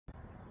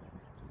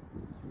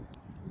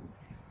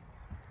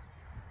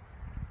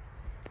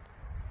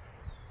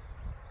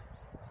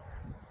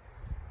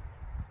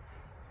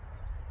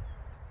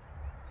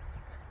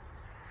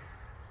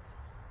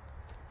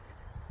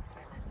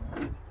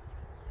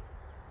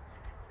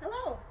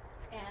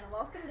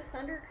Welcome to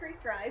Sunder Creek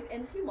Drive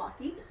in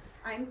Pewaukee.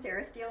 I'm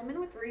Sarah Steelman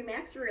with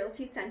Remax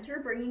Realty Center,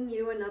 bringing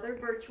you another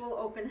virtual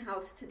open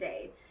house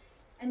today.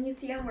 And you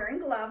see I'm wearing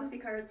gloves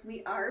because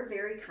we are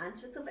very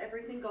conscious of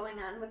everything going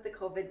on with the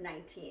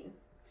COVID-19.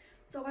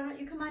 So why don't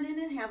you come on in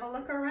and have a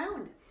look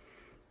around.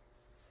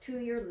 To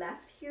your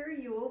left here,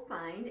 you will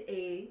find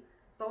a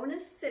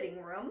bonus sitting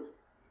room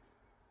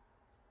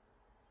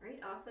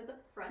right off of the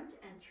front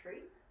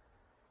entry.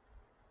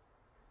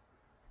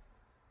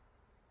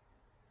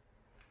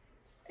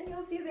 And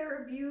you'll see there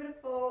are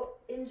beautiful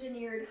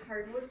engineered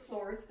hardwood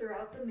floors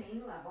throughout the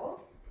main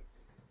level.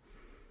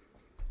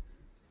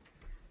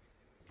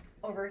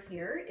 Over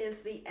here is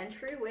the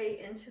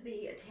entryway into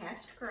the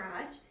attached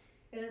garage.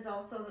 It is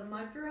also the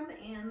mudroom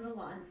and the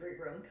laundry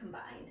room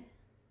combined.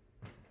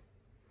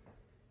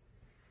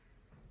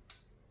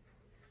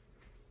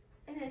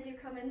 And as you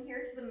come in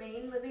here to the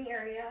main living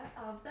area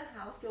of the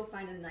house, you'll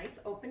find a nice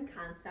open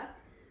concept.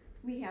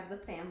 We have the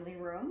family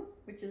room,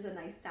 which is a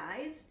nice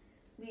size,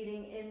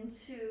 leading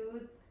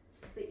into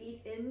the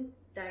eat-in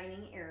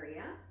dining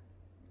area.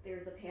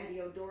 There's a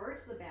patio door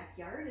to the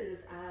backyard. It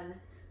is on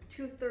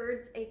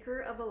 2/3 acre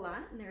of a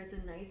lot, and there's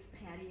a nice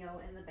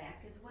patio in the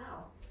back as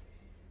well.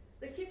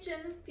 The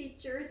kitchen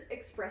features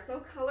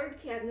espresso colored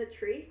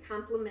cabinetry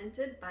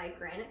complemented by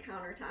granite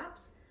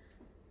countertops.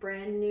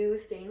 Brand new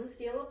stainless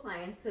steel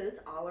appliances,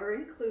 all are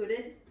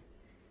included.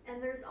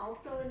 And there's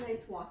also a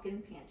nice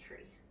walk-in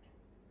pantry.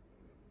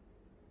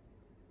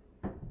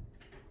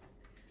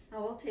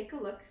 Now we'll take a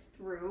look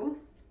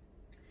through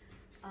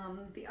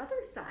the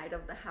other side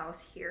of the house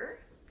here.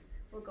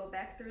 We'll go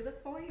back through the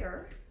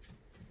foyer.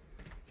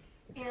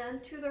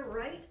 And to the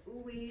right,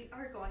 we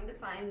are going to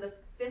find the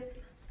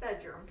 5th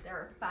bedroom. There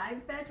are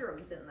 5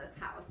 bedrooms in this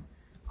house.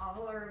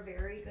 All are a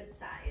very good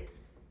size.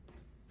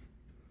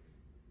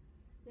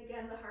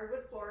 Again, the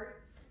hardwood floor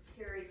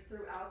carries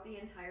throughout the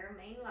entire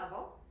main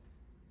level.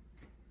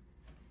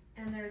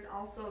 And there's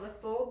also the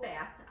full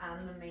bath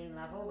on the main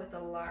level with a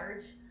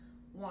large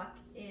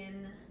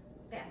walk-in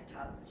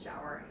bathtub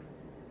shower.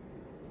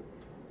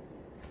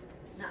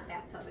 Not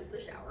bathtub, it's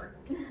a shower.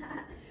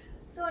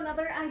 So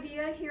another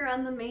idea here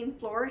on the main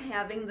floor,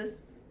 having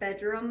this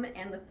bedroom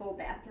and the full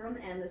bathroom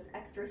and this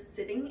extra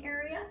sitting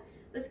area.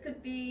 This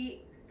could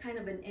be kind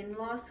of an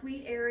in-law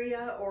suite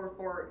area, or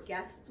for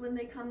guests when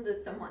they come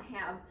to somewhat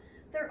have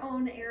their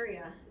own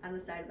area on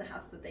the side of the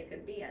house that they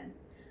could be in.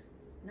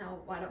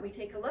 Now, why don't we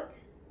take a look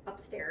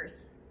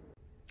upstairs?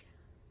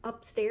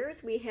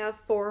 Upstairs, we have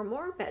 4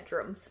 more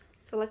bedrooms.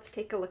 So let's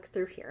take a look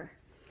through here.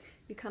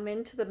 You come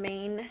into the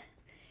main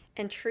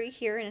entry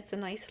here, and it's a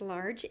nice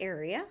large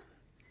area.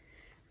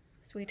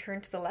 So we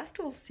turn to the left,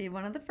 we'll see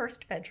one of the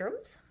first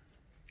bedrooms.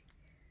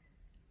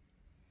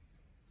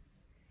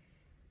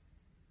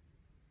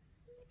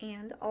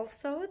 And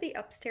also the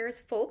upstairs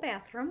full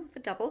bathroom,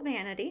 the double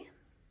vanity.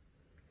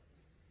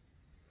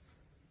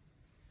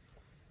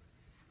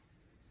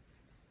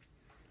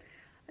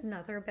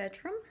 Another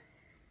bedroom.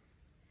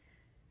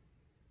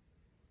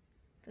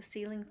 The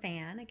ceiling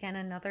fan, again,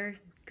 another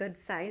good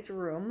size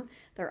room.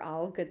 They're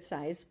all good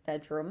size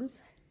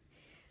bedrooms.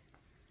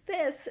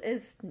 This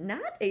is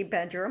not a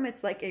bedroom.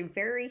 It's like a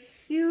very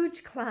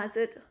huge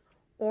closet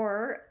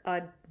or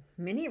a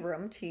mini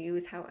room to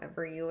use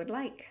however you would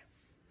like.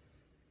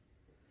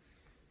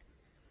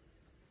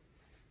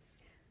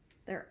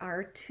 There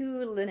are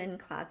 2 linen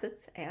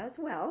closets as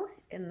well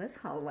in this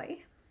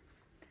hallway.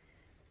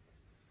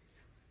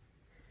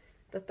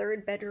 The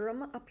 3rd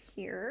bedroom up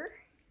here.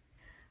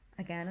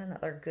 Again,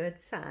 another good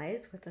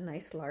size with a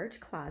nice large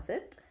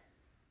closet.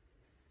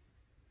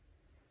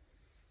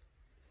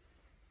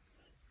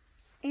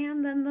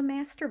 And then the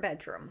master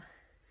bedroom,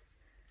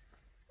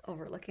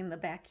 overlooking the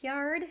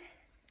backyard.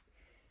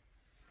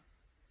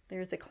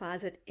 There's a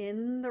closet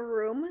in the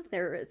room.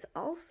 There is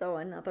also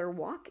another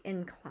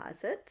walk-in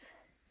closet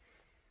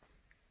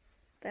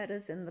that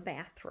is in the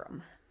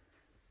bathroom.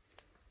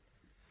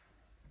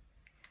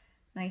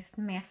 Nice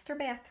master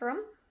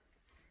bathroom.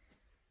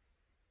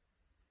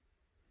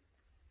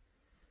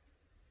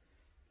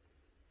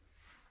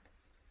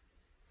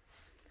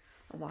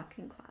 A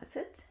walk-in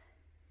closet.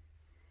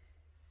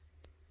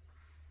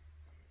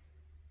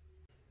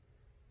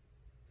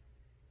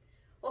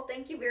 Well,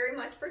 thank you very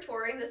much for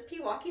touring this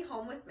Pewaukee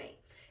home with me.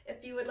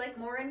 If you would like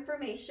more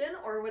information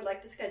or would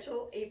like to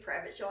schedule a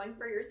private showing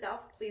for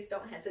yourself, please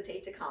don't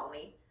hesitate to call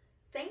me.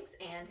 Thanks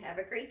and have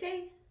a great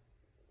day.